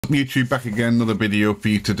YouTube, back again, another video for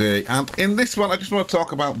you today, and in this one I just want to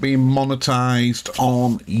talk about being monetized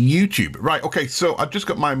on YouTube. Right, okay, so I just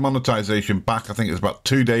got my monetization back, I think it was about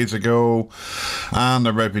 2 days ago, and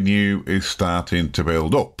the revenue is starting to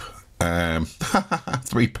build up.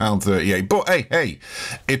 £3.38, but hey,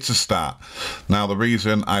 it's a start. Now, the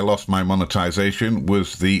reason I lost my monetization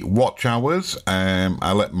was the watch hours.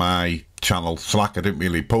 I let my channel slack. I didn't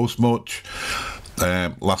really post much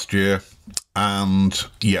last year, and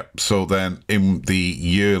so then in the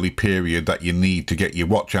yearly period that you need to get your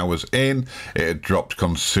watch hours in, it had dropped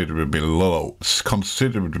considerably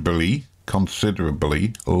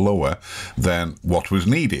lower than what was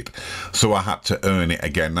needed, so I had to earn it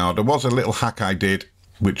again. Now, there was a little hack I did,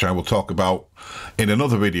 which I will talk about in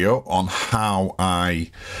another video, on how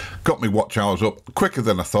I got my watch hours up quicker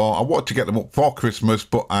than I thought. I wanted to get them up for Christmas,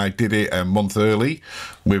 but I did it a month early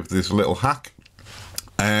with this little hack,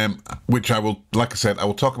 which I will, like I said, I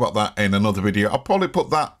will talk about that in another video. I'll probably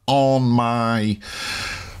put that on my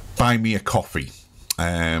Buy Me a Coffee.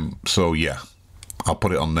 So yeah, I'll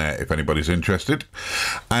put it on there if anybody's interested.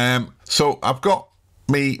 So I've got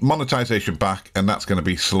me monetization back, and that's going to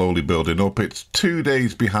be slowly building up. It's 2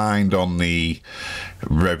 days behind on the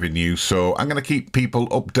revenue, so I'm going to keep people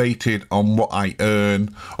updated on what I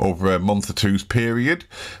earn over a month or two's period.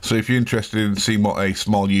 So if you're interested in seeing what a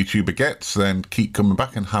small YouTuber gets, then keep coming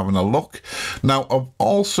back and having a look. Now, I've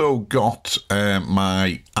also got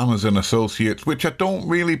my Amazon Associates, which I don't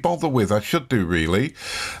really bother with. I should do, really.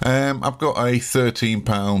 I've got a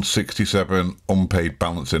 £13.67 unpaid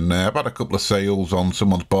balance in there. I've had a couple of sales on,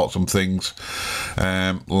 someone's bought some things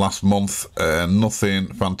last month, nothing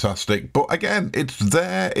fantastic, but again, it's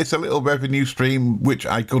there. It's a little revenue stream which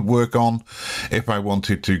I could work on if I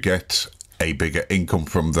wanted to get a bigger income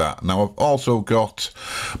from that. Now, I've also got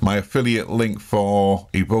my affiliate link for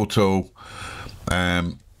Evoto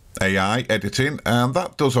AI editing, and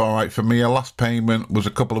that does all right for me. A last payment was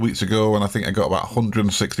a couple of weeks ago, and I think I got about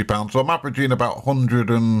 £160, so I'm averaging about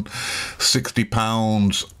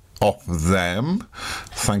 £160 off them.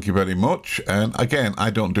 Thank you very much. And again,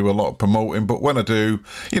 I don't do a lot of promoting, but when I do,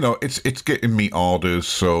 you know, it's getting me orders,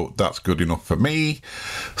 so that's good enough for me.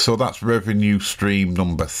 So that's revenue stream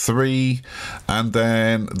number 3. And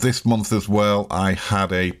then this month as well, I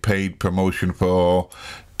had a paid promotion for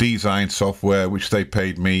design software, which they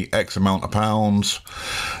paid me X amount of pounds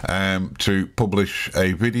to publish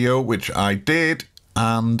a video, which I did,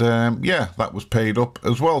 and yeah, that was paid up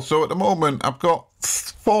as well. So at the moment, I've got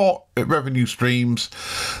 4 revenue streams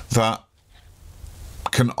that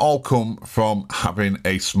can all come from having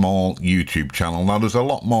a small YouTube channel. Now, there's a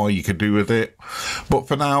lot more you can do with it, but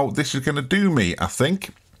for now, this is going to do me, I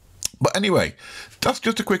think. But anyway, that's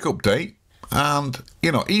just a quick update. And,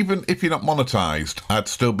 you know, even if you're not monetized, I'd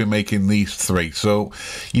still be making these 3. So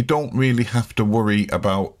you don't really have to worry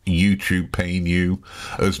about YouTube paying you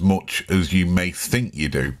as much as you may think you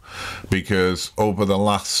do. Because over the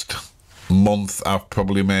last month, I've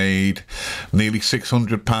probably made nearly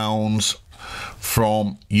 £600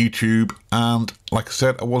 from YouTube. And like I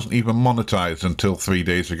said, I wasn't even monetized until 3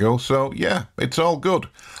 days ago. So yeah, it's all good.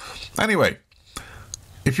 Anyway,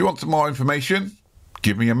 if you want some more information,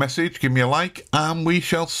 give me a message, give me a like, and we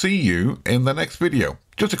shall see you in the next video.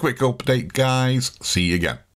 Just a quick update, guys. See you again.